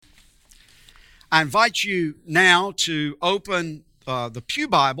I invite you now to open the Pew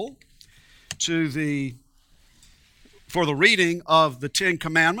Bible for the reading of the Ten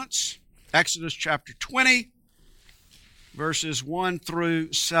Commandments, Exodus chapter 20, verses 1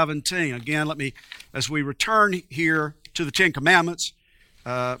 through 17. Again, as we return here to the Ten Commandments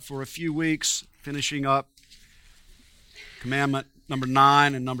for a few weeks, finishing up commandment number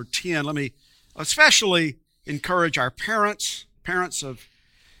 9 and number 10, let me especially encourage our parents of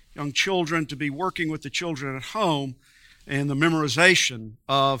young children to be working with the children at home in the memorization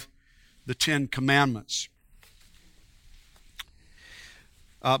of the Ten Commandments.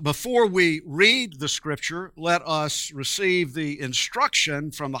 Before we read the Scripture, let us receive the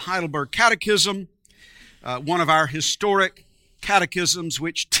instruction from the Heidelberg Catechism, one of our historic catechisms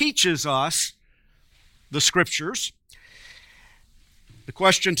which teaches us the Scriptures. The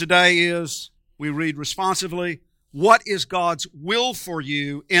question today is, we read responsively, what is God's will for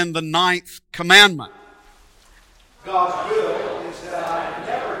you in the 9th commandment? God's will is that I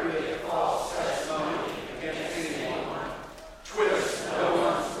never give false testimony against anyone, twist no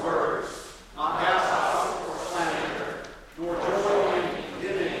one's words, not gossip or slander, nor join in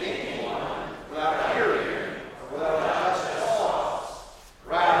condemning anyone without hearing or without a just cause.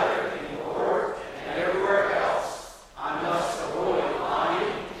 Rather, in court and everywhere else, I must avoid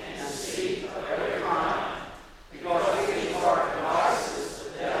lying and deceit of every kind, because these are devices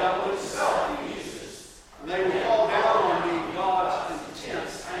the devil himself uses, and they will fall down on me God's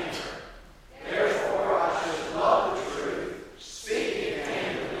intense anger. Therefore, I should love the truth, speak it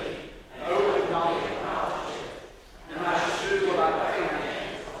candidly, and openly acknowledge it. And I should do what I can to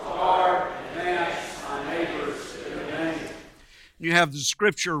guard and advance my neighbor's good name. You have the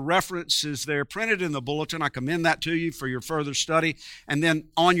Scripture references there printed in the bulletin. I commend that to you for your further study. And then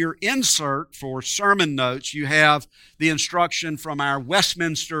on your insert for sermon notes, you have the instruction from our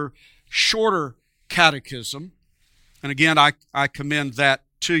Westminster Shorter Catechism. And again, I commend that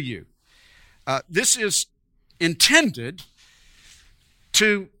to you. This is intended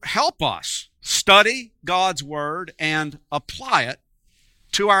to help us study God's Word and apply it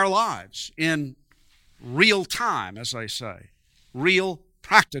to our lives in real time, as they say, real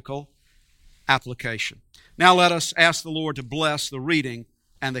practical application. Now let us ask the Lord to bless the reading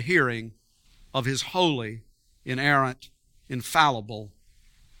and the hearing of His holy, inerrant, infallible,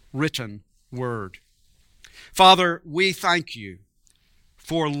 written Word. Father, we thank You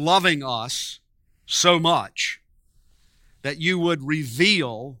for loving us so much that You would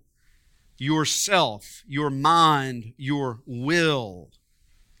reveal Yourself, Your mind, Your will,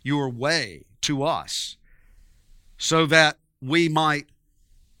 Your way to us so that we might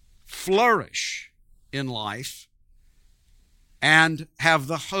flourish in life and have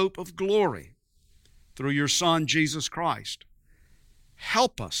the hope of glory through Your Son, Jesus Christ.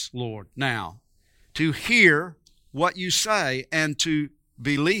 Help us, Lord, now to hear what You say and to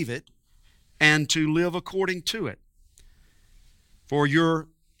believe it and to live according to it. For Your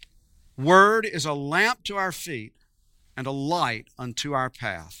Word is a lamp to our feet and a light unto our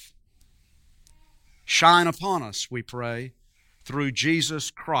path. Shine upon us, we pray, through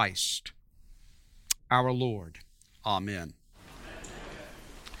Jesus Christ, our Lord. Amen.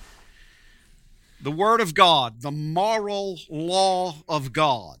 The Word of God, the moral law of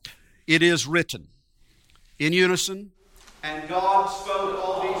God, it is written in unison. And God spoke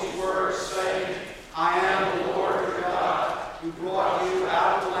all these words, saying, I am the Lord your God, who brought you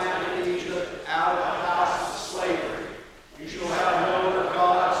out of the land of Egypt, out of the house of slavery. You shall have no other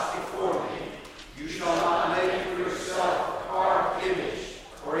gods before me. You shall not make for yourself a carved image,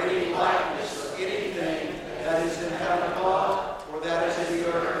 or any likeness of anything that is in heaven above, or that is in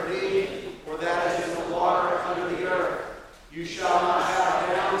the earth beneath, or that is in the water under the earth. You shall not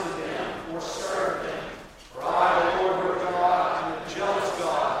bow down to them, or serve them. For I, the Lord your God, am a jealous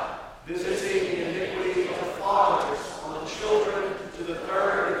God, visiting the iniquity of the fathers on the children to the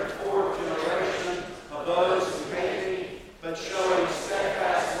third and the fourth generation of those who hate me, but showing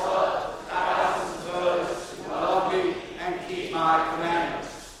steadfast love to thousands of those who love me and keep my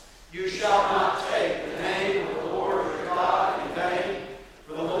commandments. You shall not take the name of the Lord your God in vain,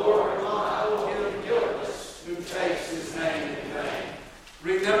 for the Lord will not hold him guiltless who takes His name in vain.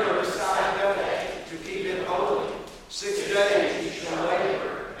 Remember the Sabbath day to keep it holy. 6 days you shall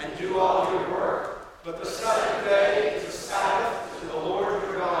labor and do all your work, but the seventh day is a Sabbath to the Lord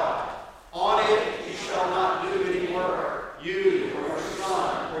your God. On it you shall not do any work, you or your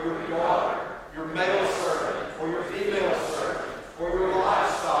son or your daughter, your male servant or your female servant, or your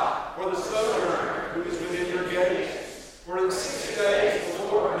livestock, or the sojourner who is within your gates. For in 6 days the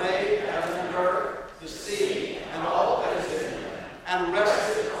Lord made heaven and earth, the sea, and all that is in them, and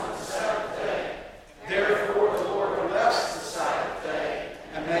rested on the seventh day.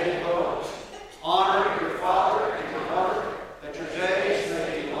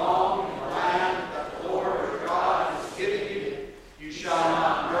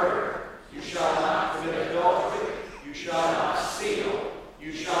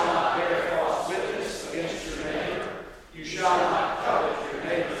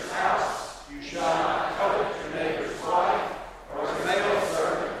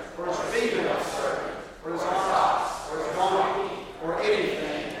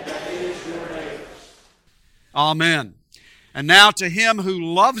 Amen. And now to Him who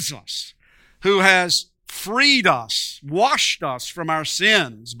loves us, who has freed us, washed us from our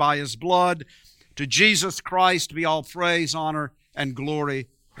sins by His blood, to Jesus Christ be all praise, honor, and glory,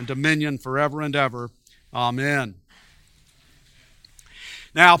 and dominion forever and ever. Amen.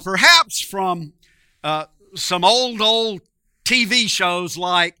 Now, perhaps from some old TV shows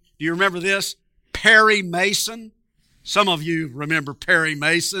like, do you remember this? Perry Mason. Some of you remember Perry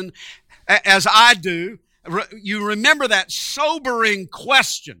Mason, as I do. You remember that sobering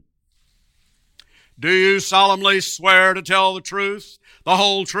question. Do you solemnly swear to tell the truth, the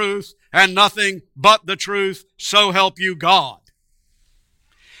whole truth, and nothing but the truth, so help you God?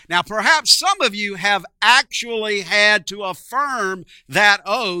 Now, perhaps some of you have actually had to affirm that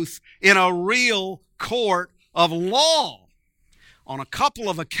oath in a real court of law. On a couple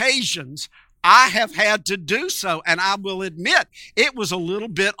of occasions, I have had to do so, and I will admit it was a little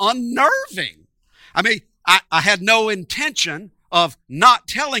bit unnerving. I mean, I had no intention of not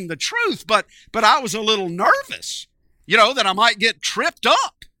telling the truth, but I was a little nervous, that I might get tripped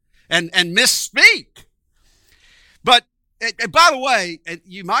up and misspeak. But by the way,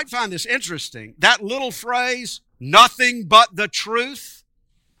 you might find this interesting, that little phrase, nothing but the truth,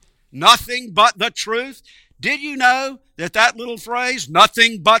 nothing but the truth. Did you know that little phrase,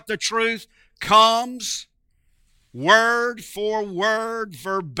 nothing but the truth, comes word for word,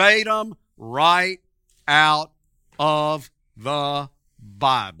 verbatim, right out of the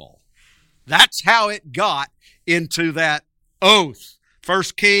Bible? That's how it got into that oath.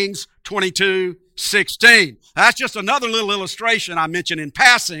 1 Kings 22:16. That's just another little illustration I mentioned in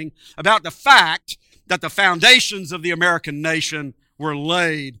passing about the fact that the foundations of the American nation were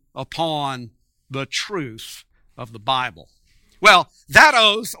laid upon the truth of the Bible. Well, that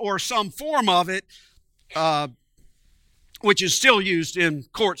oath, or some form of it, which is still used in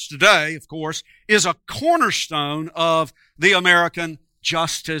courts today, of course, is a cornerstone of the American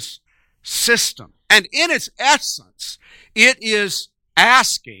justice system. And in its essence, it is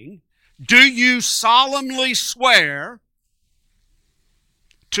asking, do you solemnly swear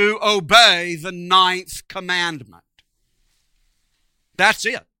to obey the 9th commandment? That's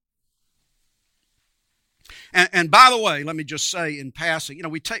it. And by the way, let me just say in passing,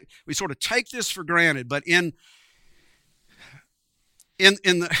 we sort of take this for granted, but in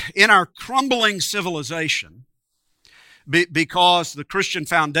our crumbling civilization, because the Christian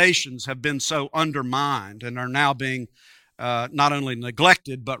foundations have been so undermined and are now being not only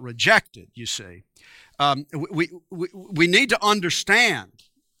neglected but rejected, you see, we need to understand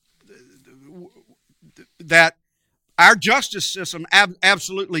that our justice system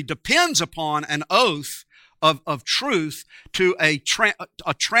absolutely depends upon an oath of truth to a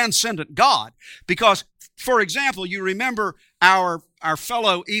transcendent God. Because, for example, you remember our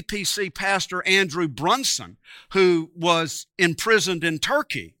fellow EPC pastor Andrew Brunson, who was imprisoned in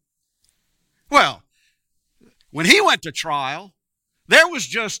Turkey. Well, when he went to trial, there was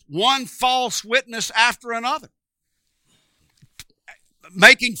just one false witness after another,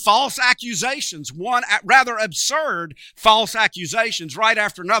 making false accusations, one rather absurd false accusations right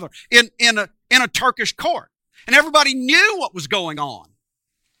after another in a Turkish court. And everybody knew what was going on.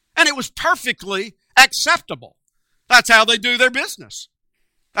 And it was perfectly acceptable. That's how they do their business.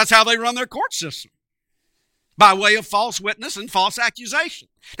 That's how they run their court system. By way of false witness and false accusation.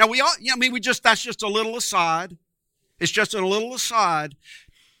 Now that's just a little aside. It's just a little aside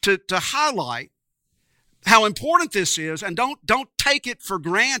to highlight how important this is, and don't take it for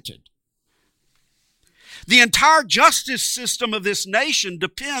granted. The entire justice system of this nation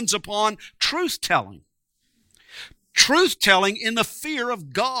depends upon truth-telling. Truth-telling in the fear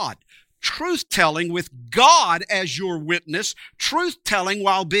of God. Truth-telling with God as your witness. Truth-telling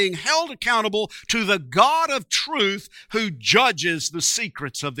while being held accountable to the God of truth who judges the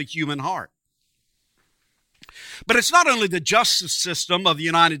secrets of the human heart. But it's not only the justice system of the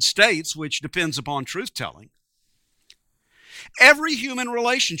United States which depends upon truth-telling. Every human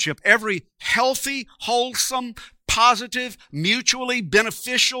relationship, every healthy, wholesome, positive, mutually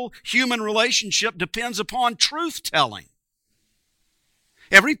beneficial human relationship depends upon truth-telling.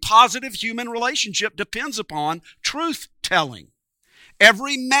 Every positive human relationship depends upon truth-telling.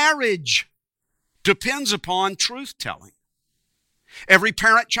 Every marriage depends upon truth-telling. Every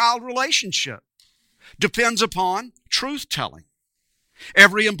parent-child relationship depends upon truth-telling.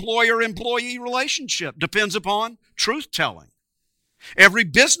 Every employer-employee relationship depends upon truth-telling. Every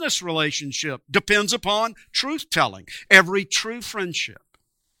business relationship depends upon truth-telling. Every true friendship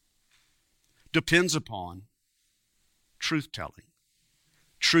depends upon truth-telling.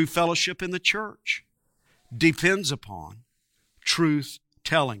 True fellowship in the church depends upon truth-telling.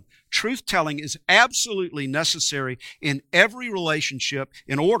 truth-telling. Truth-telling is absolutely necessary in every relationship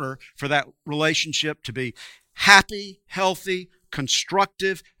in order for that relationship to be happy, healthy,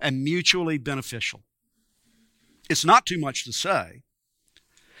 constructive, and mutually beneficial. It's not too much to say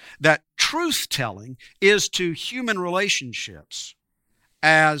that truth-telling is to human relationships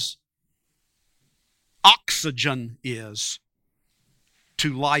as oxygen is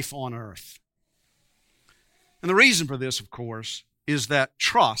to life on earth. And the reason for this, of course, is that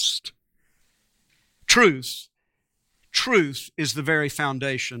truth is the very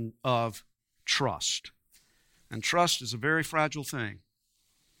foundation of trust. And trust is a very fragile thing.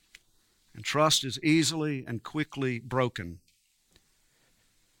 And trust is easily and quickly broken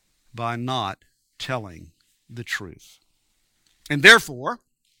by not telling the truth. And therefore,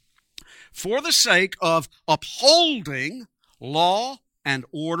 for the sake of upholding law and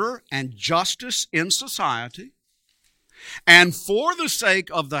order and justice in society, and for the sake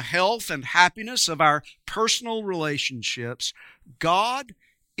of the health and happiness of our personal relationships, God,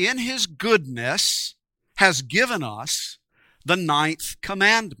 in His goodness, has given us the 9th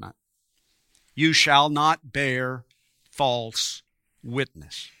commandment. You shall not bear false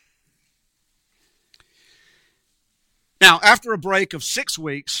witness. Now, after a break of 6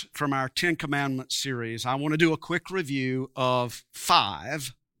 weeks from our 10 Commandments series, I want to do a quick review of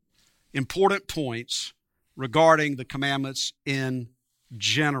 5 important points regarding the commandments in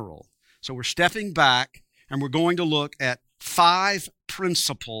general. So we're stepping back and we're going to look at 5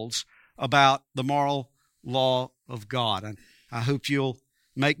 principles about the moral law of God. And I hope you'll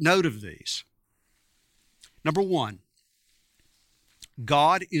make note of these. Number 1,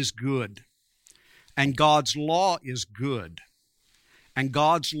 God is good, and God's law is good, and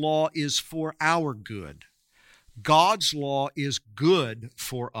God's law is for our good. God's law is good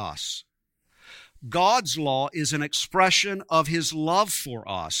for us. God's law is an expression of His love for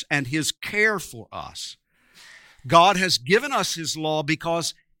us and His care for us. God has given us His law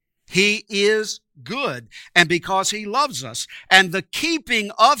because He is good and because He loves us. And the keeping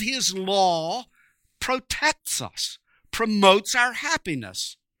of His law protects us, promotes our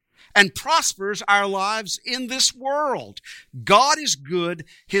happiness, and prospers our lives in this world. God is good,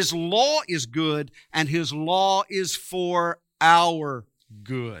 His law is good, and His law is for our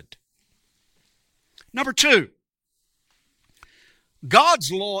good. Number 2,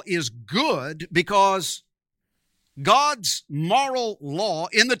 God's law is good because God's moral law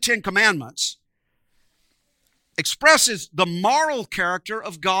in the 10 Commandments expresses the moral character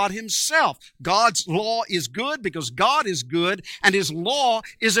of God Himself. God's law is good because God is good, and His law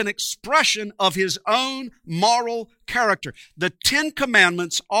is an expression of His own moral character. The 10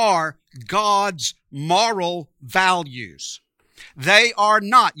 Commandments are God's moral values. They are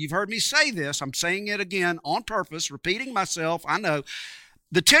not, you've heard me say this, I'm saying it again on purpose, repeating myself, I know.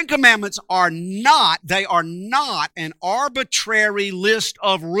 The 10 Commandments are not an arbitrary list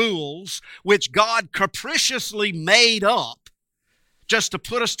of rules which God capriciously made up just to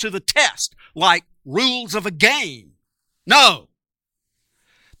put us to the test, like rules of a game. No.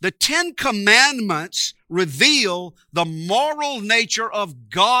 The 10 Commandments reveal the moral nature of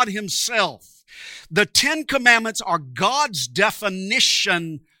God Himself. The 10 Commandments are God's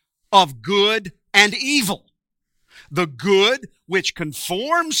definition of good and evil. The good, which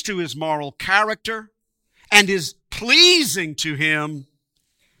conforms to His moral character and is pleasing to Him,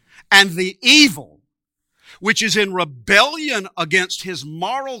 and the evil, which is in rebellion against His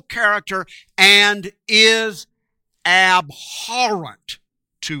moral character and is abhorrent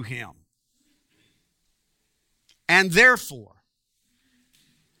to Him. And therefore,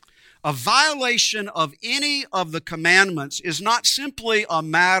 a violation of any of the commandments is not simply a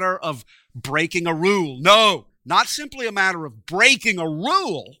matter of breaking a rule. No. Not simply a matter of breaking a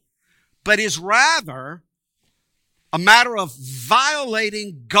rule, but is rather a matter of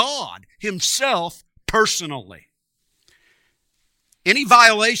violating God Himself personally. Any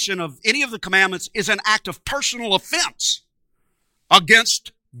violation of any of the commandments is an act of personal offense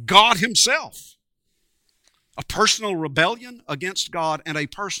against God Himself. A personal rebellion against God and a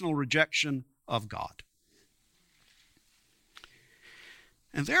personal rejection of God.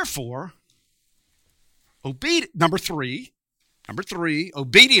 And therefore, Number three,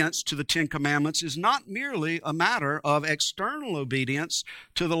 obedience to the 10 Commandments is not merely a matter of external obedience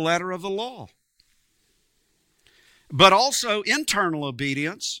to the letter of the law, but also internal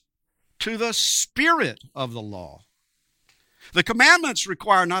obedience to the spirit of the law. The commandments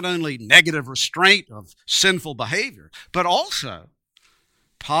require not only negative restraint of sinful behavior, but also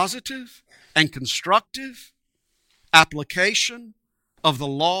positive and constructive application of the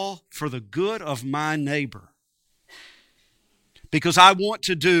law for the good of my neighbor. because I want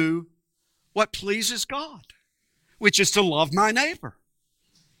to do what pleases God, which is to love my neighbor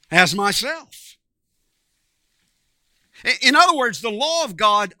as myself. In other words, the law of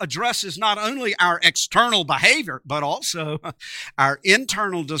God addresses not only our external behavior, but also our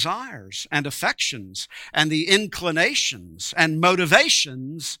internal desires and affections and the inclinations and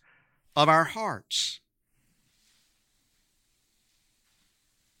motivations of our hearts.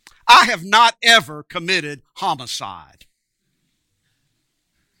 I have not ever committed homicide.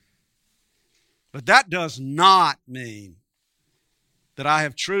 But that does not mean that I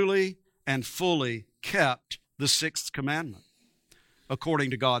have truly and fully kept the sixth commandment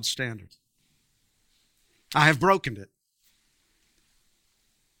according to God's standard. I have broken it,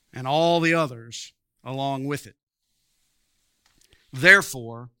 and all the others along with it.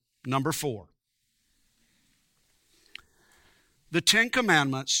 Therefore, number 4, the Ten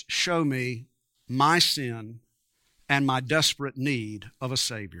Commandments show me my sin and my desperate need of a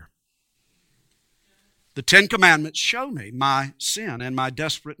Savior. The Ten Commandments show me my sin and my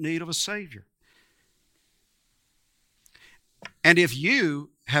desperate need of a Savior. And if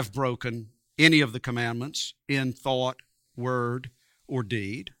you have broken any of the commandments in thought, word, or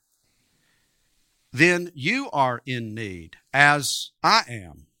deed, then you are in need, as I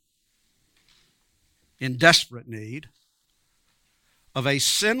am, in desperate need of a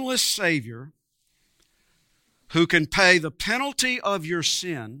sinless Savior who can pay the penalty of your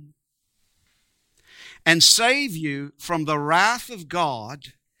sin and save you from the wrath of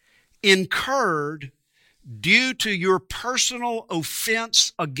God incurred due to your personal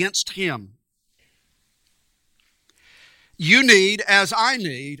offense against Him. You need, as I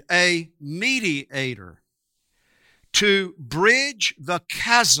need, a mediator to bridge the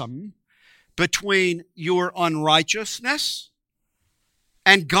chasm between your unrighteousness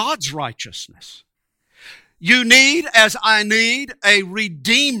and God's righteousness. You need, as I need, a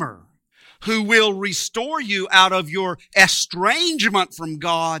redeemer who will restore you out of your estrangement from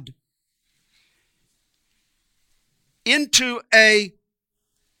God into a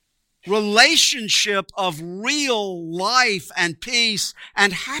relationship of real life and peace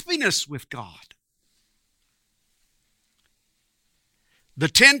and happiness with God. The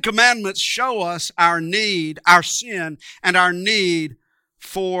Ten Commandments show us our need, our sin, and our need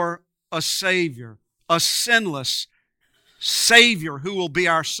for a Savior, a sinless Savior who will be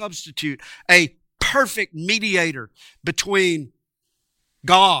our substitute, a perfect mediator between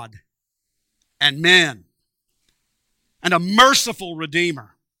God and men, and a merciful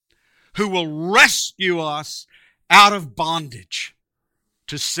Redeemer who will rescue us out of bondage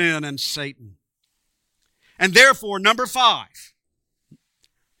to sin and Satan. And therefore, number 5,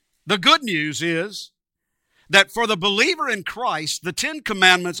 the good news is that for the believer in Christ, the Ten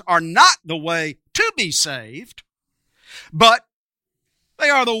Commandments are not the way to be saved, but they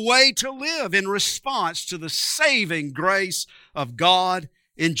are the way to live in response to the saving grace of God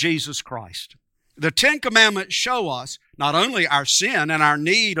in Jesus Christ. The Ten Commandments show us not only our sin and our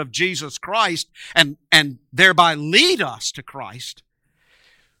need of Jesus Christ and thereby lead us to Christ,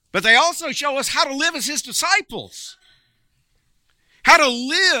 but they also show us how to live as His disciples, how to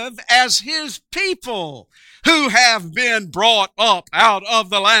live as His people who have been brought up out of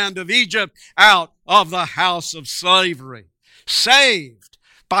the land of Egypt, out of the house of slavery, saved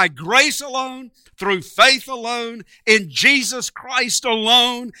by grace alone, through faith alone, in Jesus Christ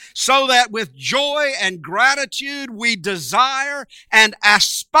alone, so that with joy and gratitude we desire and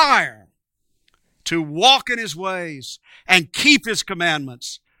aspire to walk in His ways and keep His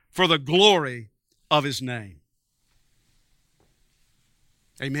commandments for the glory of His name.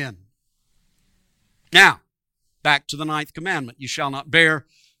 Amen. Now, back to the 9th commandment. You shall not bear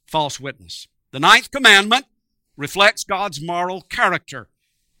false witness. The 9th commandment reflects God's moral character.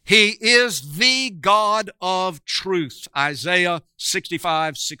 He is the God of truth. Isaiah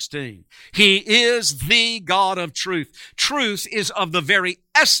 65:16. He is the God of truth. Truth is of the very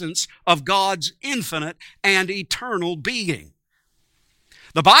essence of God's infinite and eternal being.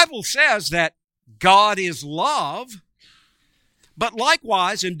 The Bible says that God is love, but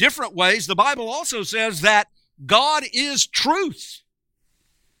likewise, in different ways, the Bible also says that God is truth.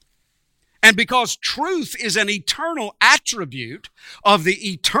 And because truth is an eternal attribute of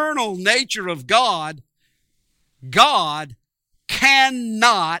the eternal nature of God, God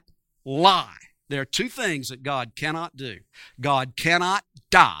cannot lie. There are two things that God cannot do. God cannot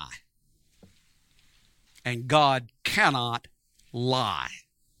die, and God cannot lie.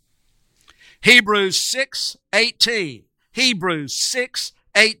 Hebrews 6:18. Hebrews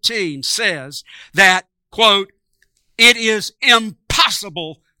 6:18 says that, quote, it is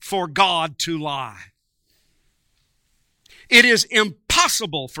impossible for God to lie. It is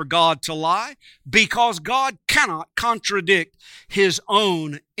impossible for God to lie because God cannot contradict His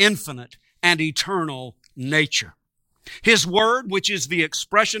own infinite and eternal nature. His word, which is the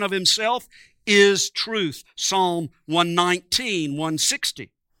expression of Himself, is truth. Psalm 119, 160.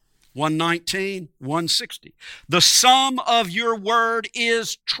 119, 160. The sum of your word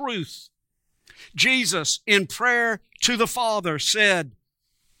is truth. Jesus, in prayer to the Father, said,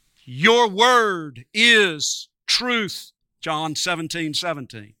 your word is truth. John 17,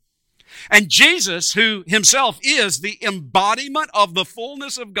 17. And Jesus, who Himself is the embodiment of the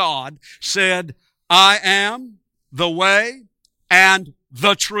fullness of God, said, I am the way and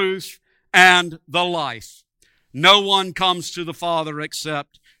the truth and the life. No one comes to the Father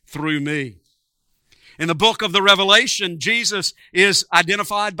except through me. In the book of the Revelation, Jesus is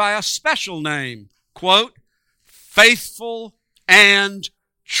identified by a special name, quote, faithful and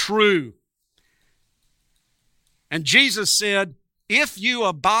true. And Jesus said, if you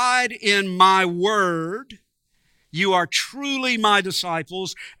abide in my word, you are truly my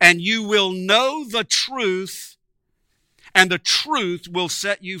disciples, and you will know the truth, and the truth will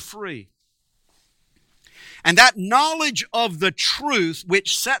set you free. And that knowledge of the truth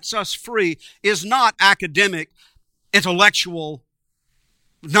which sets us free is not academic, intellectual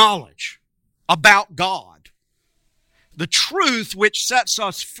knowledge about God. The truth which sets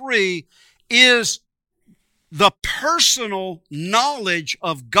us free is the personal knowledge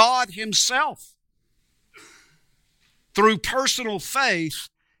of God Himself through personal faith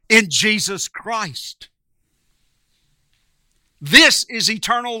in Jesus Christ. This is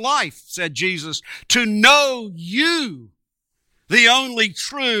eternal life, said Jesus, to know you, the only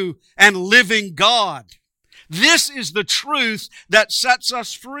true and living God. This is the truth that sets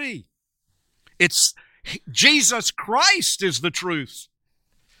us free. It's Jesus Christ is the truth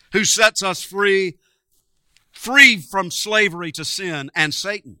who sets us free from slavery to sin and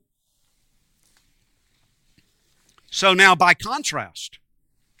Satan. So now, by contrast,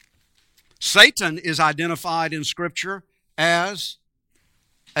 Satan is identified in Scripture as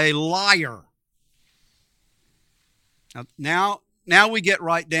a liar. Now we get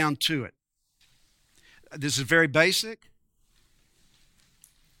right down to it. This is very basic.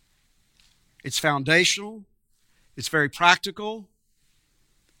 It's foundational. It's very practical.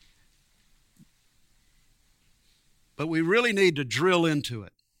 But we really need to drill into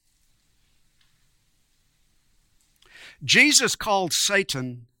it. Jesus called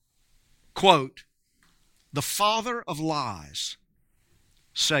Satan, quote, the father of lies,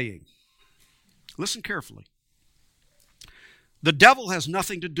 saying, listen carefully, the devil has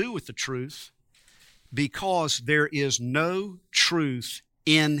nothing to do with the truth because there is no truth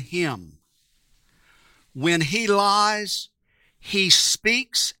in him. When he lies, he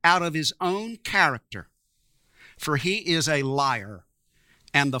speaks out of his own character, for he is a liar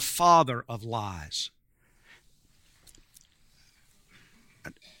and the father of lies.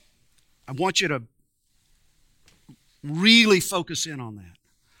 I want you to really focus in on that.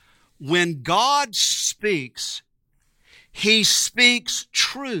 When God speaks, He speaks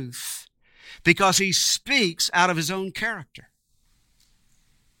truth because He speaks out of His own character.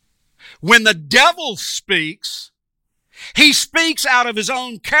 When the devil speaks, he speaks out of his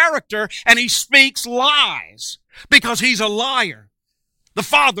own character and he speaks lies because he's a liar, the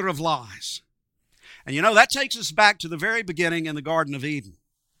father of lies. And you know, that takes us back to the very beginning in the Garden of Eden.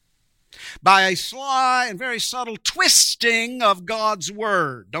 By a sly and very subtle twisting of God's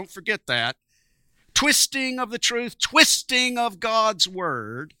Word. Don't forget that. Twisting of the truth, twisting of God's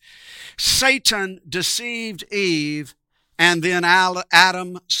Word. Satan deceived Eve, and then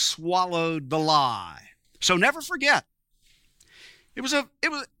Adam swallowed the lie. So never forget. It was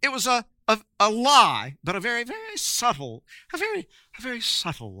a lie, but a very, very subtle, a very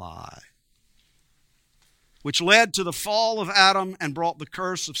subtle lie, which led to the fall of Adam and brought the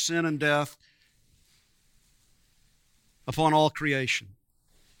curse of sin and death upon all creation.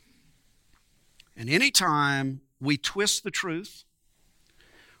 And any time we twist the truth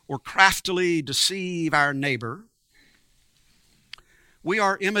or craftily deceive our neighbor, we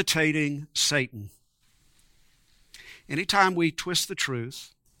are imitating Satan. Anytime we twist the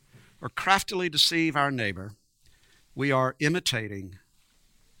truth or craftily deceive our neighbor, we are imitating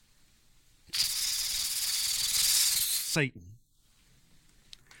Satan.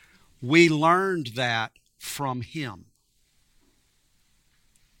 We learned that from him.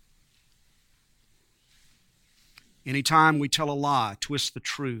 Anytime we tell a lie, twist the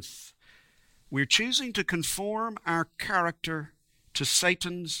truth, we're choosing to conform our character to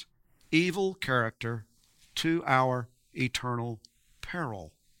Satan's evil character, to our eternal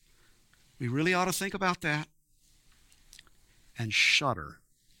peril. We really ought to think about that. and shudder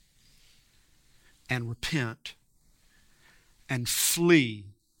and repent and flee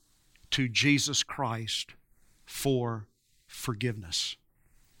to Jesus Christ for forgiveness.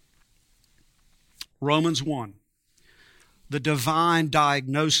 Romans 1, the divine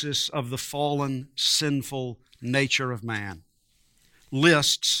diagnosis of the fallen, sinful nature of man,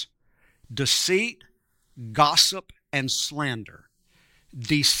 lists deceit, gossip, and slander.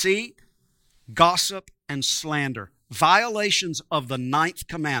 Deceit, gossip, and slander. Violations of the 9th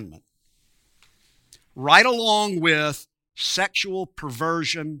commandment. Right along with sexual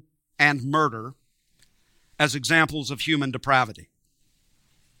perversion and murder as examples of human depravity.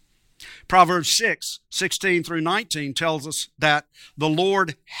 Proverbs 6:16 through 19 tells us that the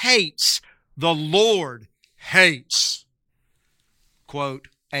Lord hates, quote,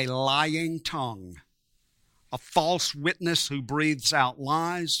 a lying tongue, a false witness who breathes out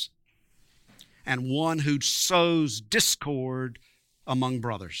lies, and one who sows discord among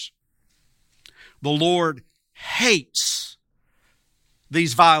brothers. The Lord hates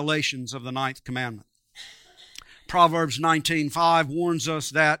these violations of the 9th commandment. Proverbs 19:5 warns us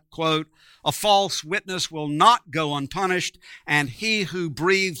that, quote, a false witness will not go unpunished, and he who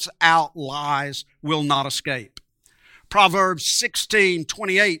breathes out lies will not escape. Proverbs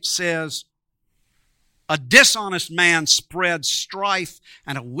 16:28 says, a dishonest man spreads strife,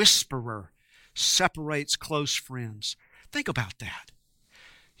 and a whisperer separates close friends. Think about that.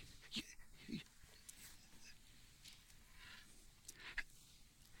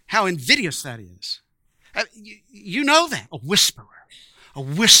 How invidious that is. You know that. A whisperer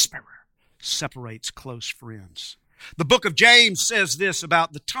separates close friends. The book of James says this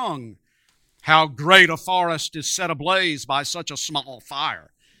about the tongue. How great a forest is set ablaze by such a small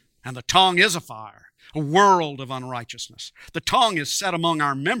fire. And the tongue is a fire, a world of unrighteousness. The tongue is set among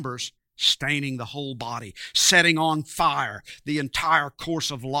our members, staining the whole body, setting on fire the entire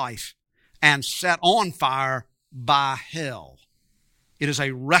course of life, and set on fire by hell. It is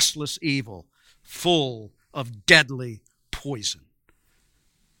a restless evil, full of deadly poison.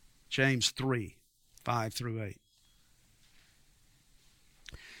 James 3:5 through 8.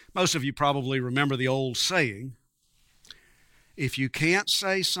 Most of you probably remember the old saying, if you can't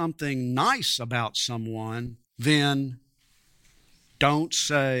say something nice about someone, then don't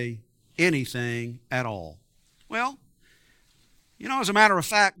say anything at all. Well, as a matter of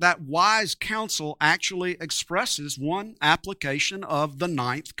fact, that wise counsel actually expresses one application of the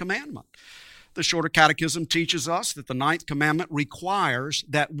 9th commandment. The Shorter Catechism teaches us that the 9th commandment requires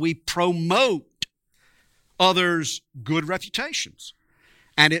that we promote others' good reputations.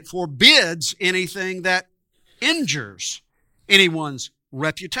 And it forbids anything that injures anyone's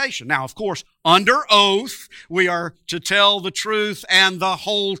reputation. Now, of course, under oath, we are to tell the truth and the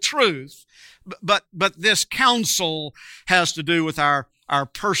whole truth. But this counsel has to do with our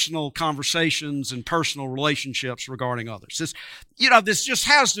personal conversations and personal relationships regarding others. This just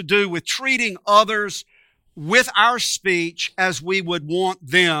has to do with treating others with our speech as we would want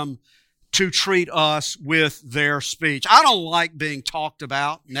them to treat us with their speech. I don't like being talked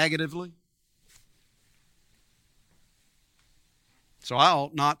about negatively. So I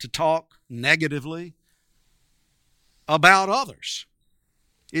ought not to talk negatively about others.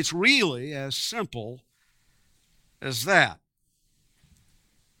 It's really as simple as that.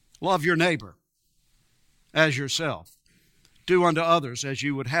 Love your neighbor as yourself. Do unto others as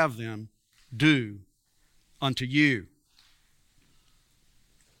you would have them do unto you.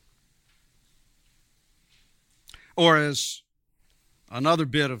 Or as another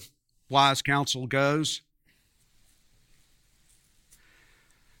bit of wise counsel goes,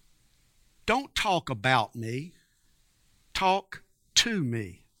 don't talk about me, talk to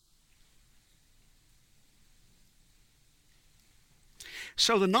me.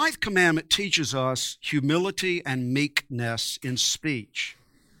 So the 9th commandment teaches us humility and meekness in speech.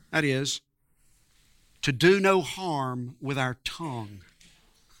 That is, to do no harm with our tongue.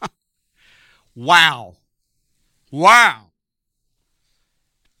 Wow.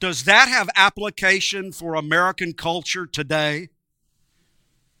 Does that have application for American culture today?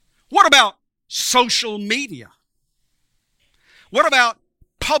 What about social media? What about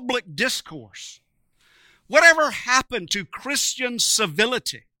public discourse? Whatever happened to Christian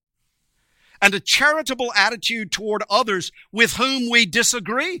civility and a charitable attitude toward others with whom we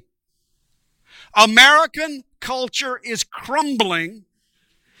disagree? American culture is crumbling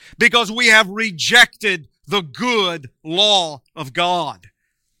because we have rejected the good law of God.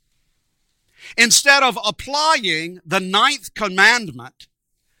 Instead of applying the 9th commandment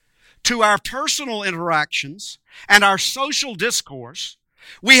to our personal interactions and our social discourse,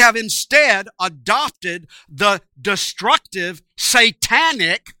 We have instead adopted the destructive,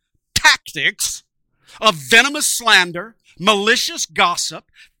 satanic tactics of venomous slander, malicious gossip,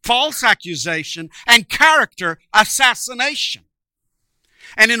 false accusation, and character assassination.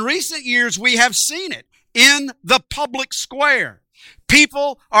 And in recent years, we have seen it in the public square.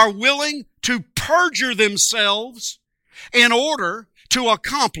 People are willing to perjure themselves in order to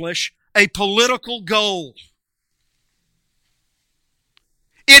accomplish a political goal.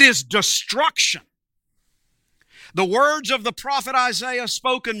 It is destruction. The words of the prophet Isaiah,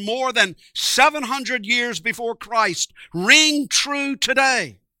 spoken more than 700 years before Christ, ring true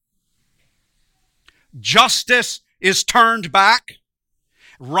today. Justice is turned back.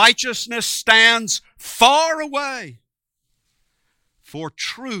 Righteousness stands far away. For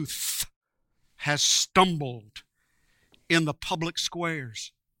truth has stumbled in the public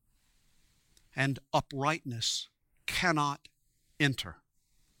squares, and uprightness cannot enter.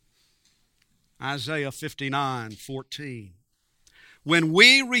 Isaiah 59:14. When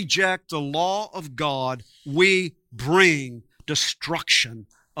we reject the law of God, we bring destruction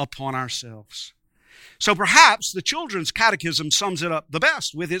upon ourselves. So perhaps the Children's Catechism sums it up the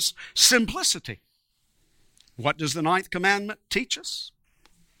best with its simplicity. What does the 9th commandment teach us?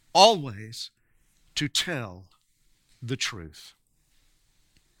 Always to tell the truth.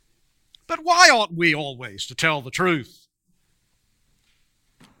 But why ought we always to tell the truth?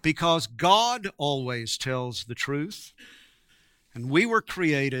 Because God always tells the truth, and we were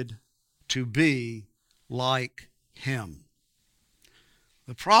created to be like Him.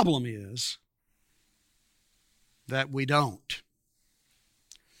 The problem is that we don't.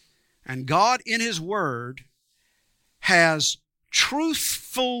 And God, in His Word, has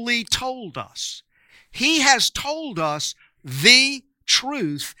truthfully told us. He has told us the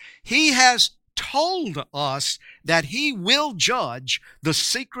truth. He has told us that He will judge the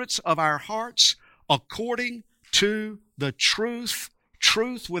secrets of our hearts according to the truth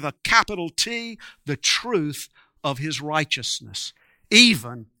with a capital T, the truth of His righteousness,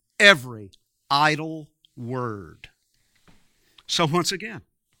 even every idle word. So once again,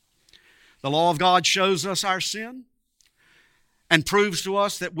 the law of God shows us our sin and proves to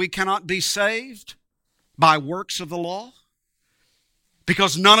us that we cannot be saved by works of the law,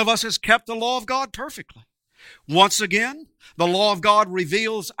 because none of us has kept the law of God perfectly. Once again, the law of God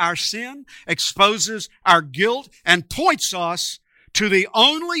reveals our sin, exposes our guilt, and points us to the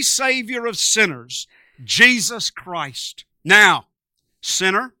only Savior of sinners, Jesus Christ. Now,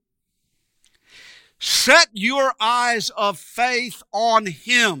 sinner, set your eyes of faith on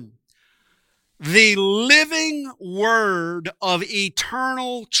Him, the living Word of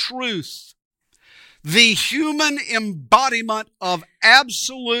eternal truth, the human embodiment of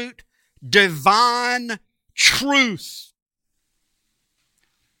absolute divine truth.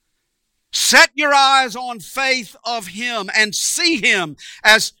 Set your eyes on faith of Him and see Him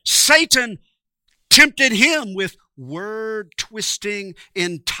as Satan tempted Him with word-twisting,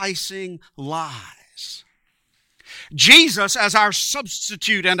 enticing lies. Jesus, as our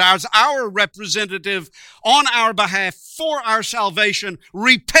substitute and as our representative on our behalf for our salvation,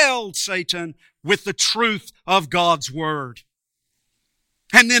 repelled Satan with the truth of God's Word.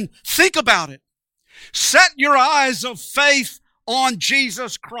 And then think about it. Set your eyes of faith on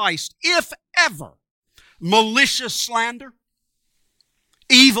Jesus Christ. If ever malicious slander,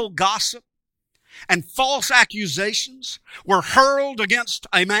 evil gossip, and false accusations were hurled against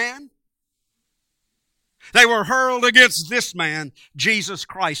a man, they were hurled against this man, Jesus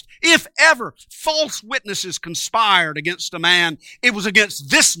Christ. If ever false witnesses conspired against a man, it was against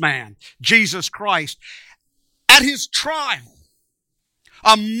this man, Jesus Christ. At His trial,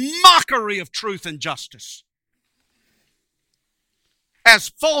 a mockery of truth and justice. As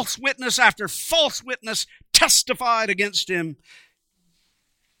false witness after false witness testified against Him,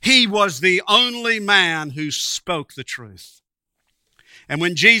 He was the only man who spoke the truth. And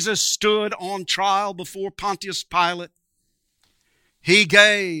when Jesus stood on trial before Pontius Pilate, He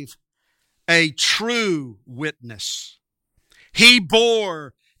gave a true witness. He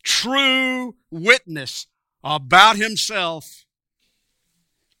bore true witness about Himself,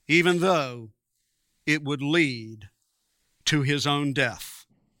 even though it would lead to His own death.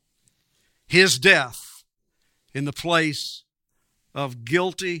 His death in the place of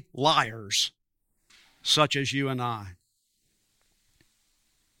guilty liars such as you and I.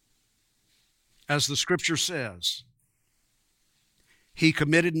 As the Scripture says, He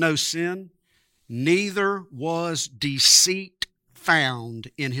committed no sin, neither was deceit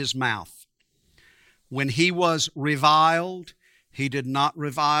found in His mouth. When He was reviled, He did not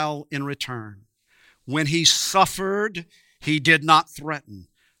revile in return. When He suffered, He did not threaten,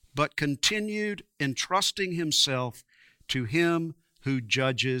 but continued entrusting himself to him who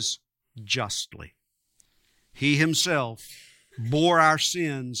judges justly. He himself bore our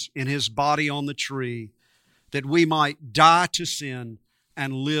sins in his body on the tree, that we might die to sin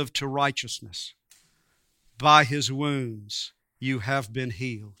and live to righteousness. By his wounds you have been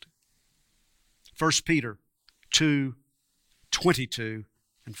healed. 1 Peter 2:22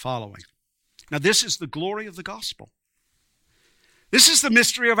 and following. Now this is the glory of the gospel. This is the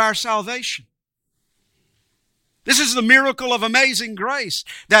mystery of our salvation. This is the miracle of amazing grace,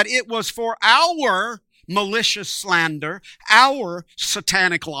 that it was for our malicious slander, our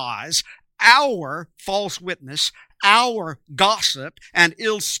satanic lies, our false witness, our gossip and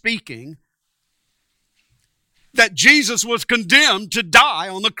ill speaking, that Jesus was condemned to die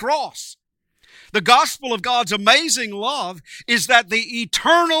on the cross. The gospel of God's amazing love is that the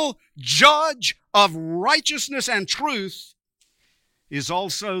eternal judge of righteousness and truth is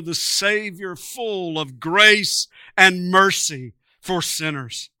also the Savior full of grace and mercy for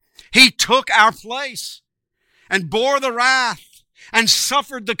sinners. He took our place and bore the wrath and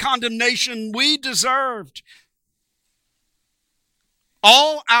suffered the condemnation we deserved.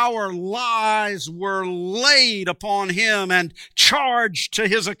 All our lies were laid upon him and charged to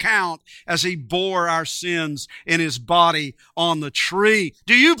his account as he bore our sins in his body on the tree.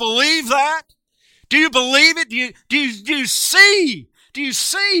 Do you believe that? Do you believe it? Do you see? Do you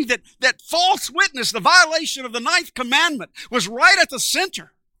see that false witness, the violation of the 9th commandment, was right at the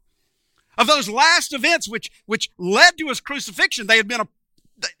center of those last events which led to his crucifixion?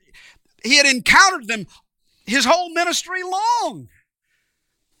 He had encountered them his whole ministry long.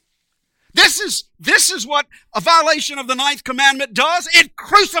 This is what a violation of the 9th commandment does. It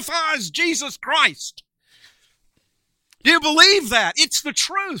crucifies Jesus Christ. Do you believe that? It's the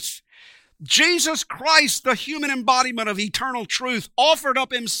truth. Jesus Christ, the human embodiment of eternal truth, offered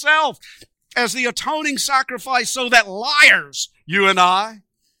up himself as the atoning sacrifice so that liars, you and I,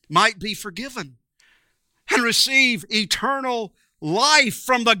 might be forgiven and receive eternal life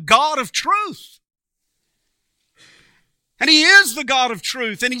from the God of truth. And he is the God of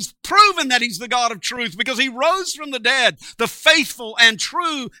truth, and he's proven that he's the God of truth because he rose from the dead, the faithful and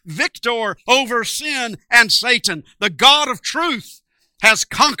true victor over sin and Satan. The God of truth has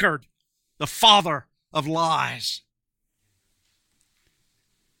conquered the father of lies.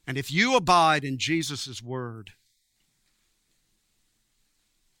 And if you abide in Jesus' word,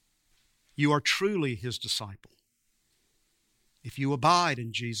 you are truly his disciple. If you abide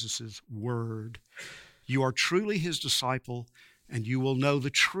in Jesus' word, you are truly his disciple, and you will know the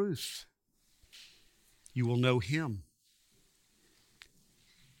truth. You will know him.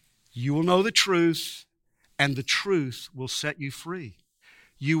 You will know the truth, and the truth will set you free.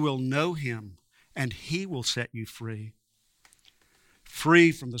 You will know him, and he will set you free.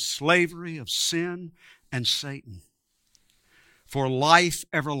 Free from the slavery of sin and Satan, for life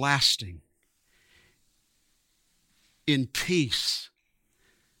everlasting, in peace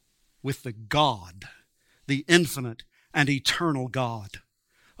with the God, the infinite and eternal God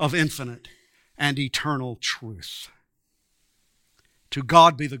of infinite and eternal truth. To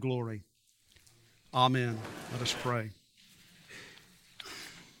God be the glory. Amen. Let us pray.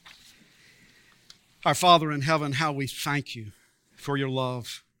 Our Father in heaven, how we thank you for your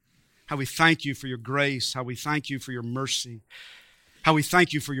love. How we thank you for your grace. How we thank you for your mercy. How we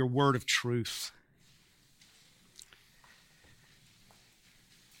thank you for your word of truth.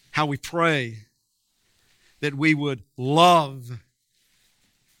 How we pray that we would love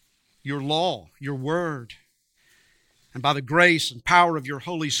your law, your word, and by the grace and power of your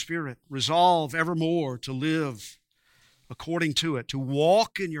Holy Spirit, resolve evermore to live according to it, to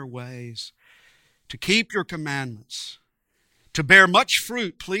walk in your ways, to keep your commandments, to bear much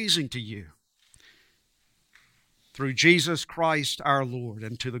fruit pleasing to you. Through Jesus Christ our Lord,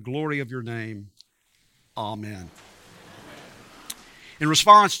 and to the glory of your name. Amen. In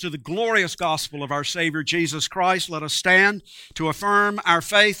response to the glorious gospel of our Savior Jesus Christ, let us stand to affirm our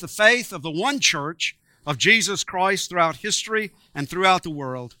faith, the faith of the one church of Jesus Christ throughout history and throughout the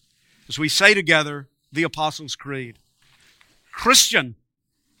world, as we say together the Apostles' Creed. Christian,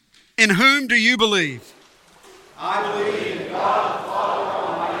 in whom do you believe? I believe in God the Father,